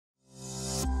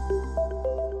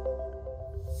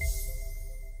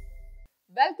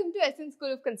Welcome to Essence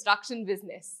School of Construction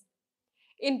Business.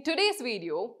 In today's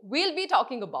video, we'll be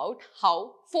talking about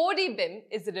how 4D BIM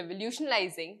is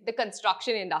revolutionizing the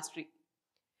construction industry.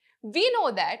 We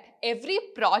know that every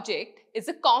project is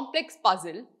a complex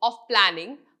puzzle of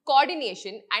planning,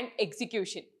 coordination, and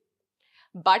execution.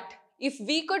 But if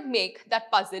we could make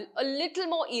that puzzle a little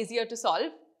more easier to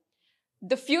solve,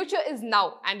 the future is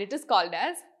now, and it is called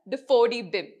as the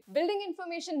 4D BIM. Building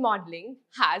information modeling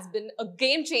has been a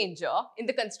game changer in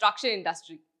the construction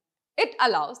industry. It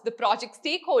allows the project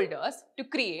stakeholders to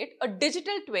create a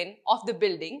digital twin of the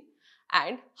building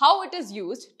and how it is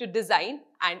used to design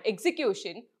and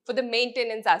execution for the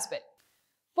maintenance as well.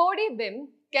 4D BIM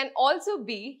can also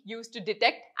be used to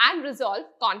detect and resolve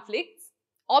conflicts,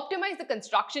 optimize the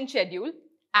construction schedule,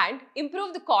 and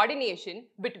improve the coordination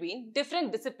between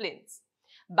different disciplines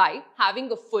by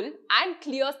having a full and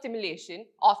clear simulation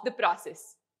of the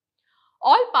process.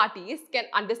 All parties can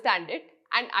understand it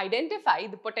and identify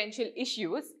the potential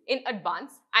issues in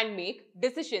advance and make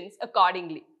decisions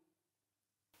accordingly.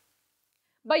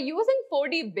 By using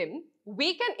 4D BIM,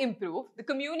 we can improve the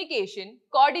communication,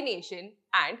 coordination,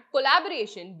 and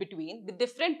collaboration between the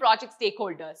different project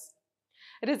stakeholders,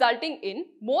 resulting in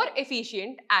more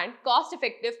efficient and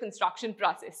cost-effective construction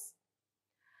process.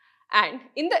 And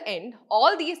in the end,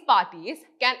 all these parties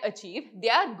can achieve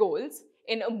their goals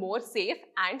in a more safe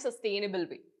and sustainable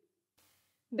way.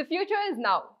 The future is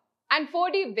now, and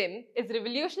 4D BIM is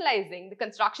revolutionizing the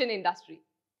construction industry.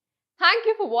 Thank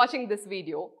you for watching this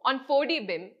video on 4D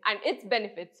BIM and its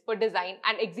benefits for design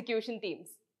and execution teams.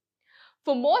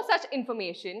 For more such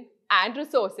information and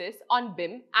resources on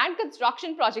BIM and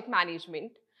construction project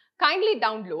management, kindly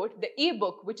download the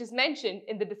ebook which is mentioned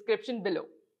in the description below.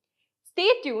 Stay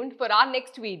tuned for our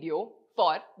next video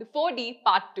for the 4D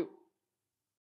Part 2.